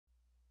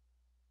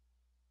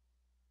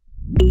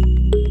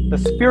The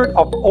spirit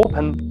of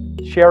open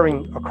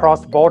sharing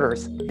across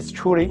borders is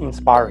truly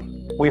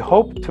inspiring. We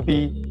hope to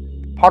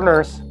be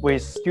partners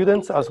with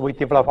students as we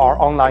develop our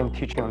online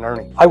teaching and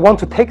learning. I want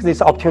to take this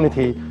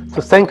opportunity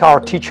to thank our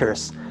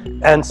teachers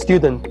and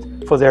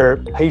students for their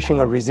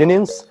patience and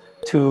resilience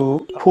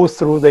to pull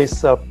through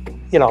this, a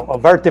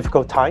very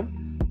difficult time.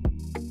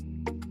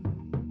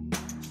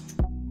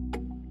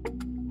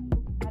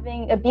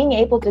 Being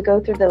able to go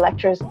through the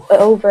lectures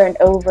over and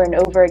over and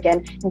over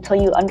again until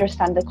you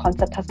understand the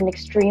concept has been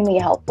extremely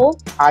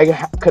helpful.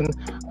 I can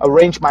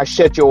arrange my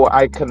schedule.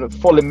 I can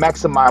fully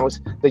maximize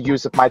the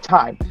use of my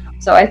time.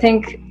 So I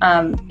think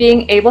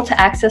being able to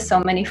access so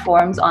many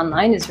forums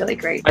online is really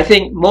great. I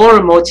think more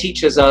and more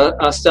teachers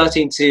are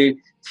starting to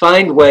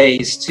find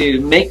ways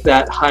to make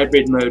that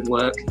hybrid mode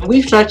work.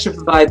 We've tried to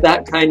provide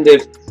that kind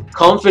of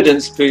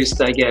confidence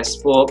boost, I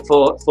guess, for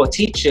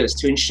teachers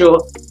to ensure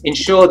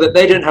that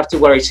they don't have to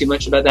worry too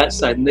much about that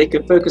side and they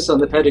can focus on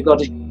the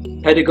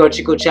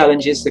pedagogical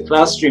challenges, the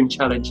classroom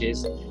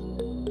challenges.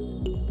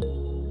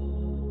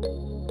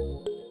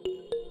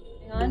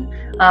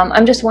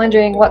 I'm just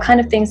wondering what kind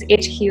of things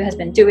HQ has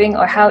been doing,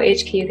 or how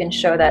HQ can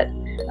show that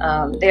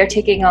they are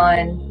taking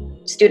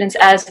on students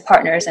as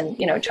partners and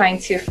trying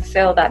to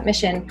fulfill that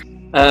mission.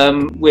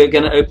 We're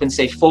going to open,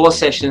 say, 4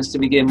 sessions to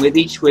begin with,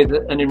 each with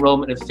an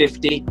enrollment of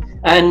 50.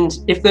 And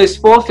if those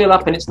 4 fill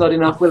up and it's not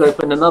enough, we'll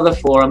open another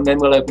 4, and then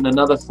we'll open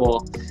another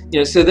 4.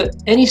 So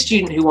that any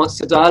student who wants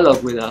to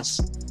dialogue with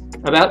us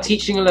about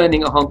teaching and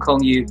learning at Hong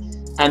Kong U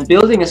and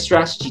building a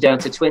strategy down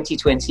to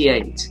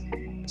 2028.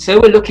 So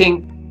we're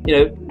looking,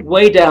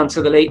 way down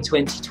to the late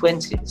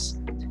 2020s.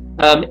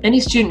 Any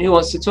student who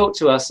wants to talk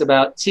to us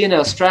about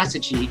T&L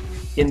strategy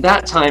in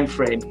that time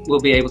frame will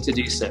be able to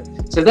do so.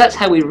 So that's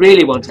how we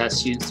really want our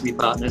students to be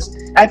partners.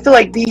 I feel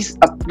like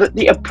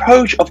the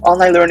approach of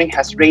online learning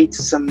has raised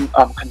some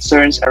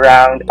concerns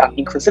around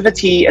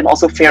inclusivity and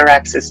also fair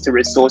access to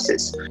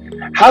resources.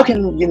 How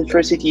can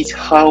universities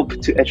help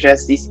to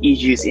address these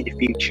issues in the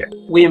future?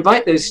 We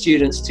invite those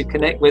students to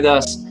connect with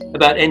us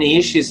about any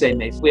issues they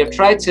may have. We have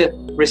tried to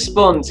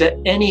respond to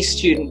any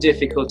student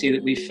difficulty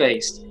that we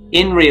faced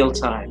in real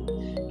time.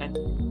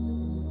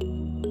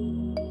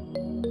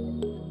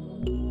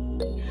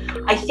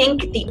 I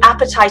think the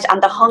appetite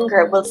and the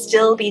hunger will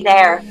still be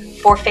there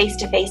for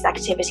face-to-face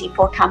activity,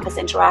 for campus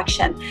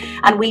interaction.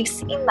 And we've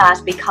seen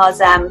that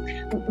because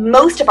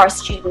most of our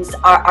students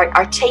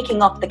are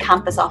taking up the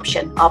campus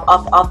option of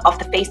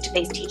the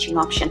face-to-face teaching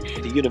option.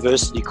 The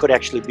university could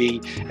actually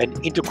be an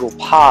integral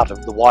part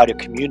of the wider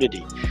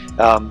community,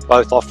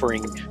 both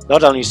offering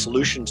not only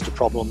solutions to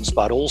problems,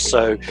 but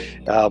also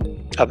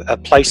a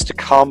place to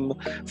come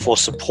for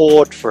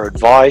support, for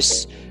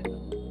advice.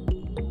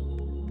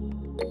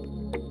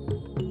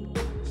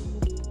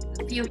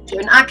 Future,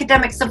 and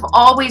academics have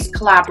always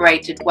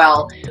collaborated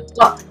well,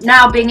 but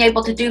now being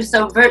able to do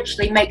so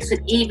virtually makes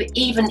it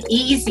even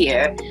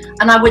easier,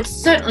 and I would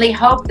certainly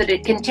hope that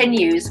it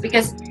continues,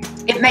 because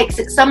it makes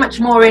it so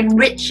much more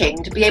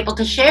enriching to be able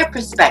to share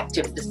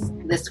perspective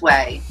this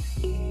way.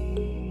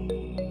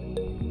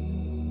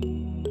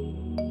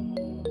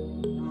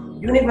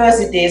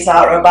 Universities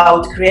are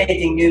about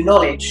creating new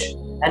knowledge,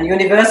 and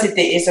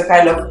university is a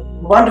kind of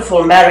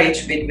wonderful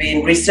marriage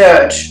between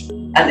research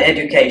and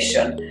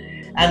education.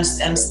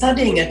 And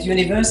studying at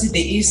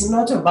university is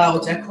not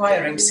about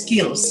acquiring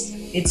skills,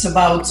 it's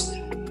about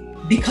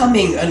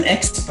becoming an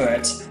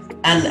expert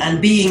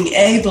and being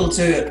able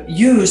to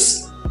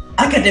use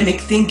academic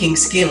thinking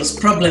skills,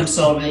 problem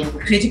solving,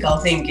 critical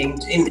thinking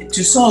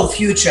to solve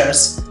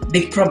future's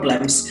big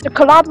problems. The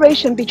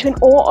collaboration between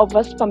all of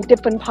us from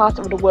different parts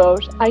of the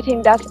world, I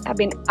think that's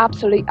been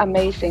absolutely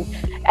amazing.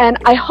 And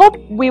I hope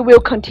we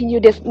will continue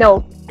this.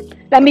 No,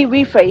 let me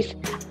rephrase.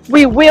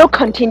 We will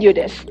continue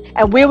this,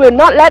 and we will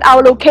not let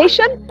our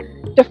location,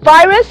 the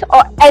virus,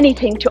 or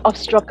anything to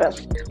obstruct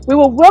us. We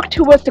will work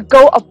towards the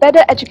goal of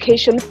better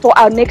education for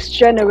our next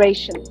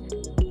generation.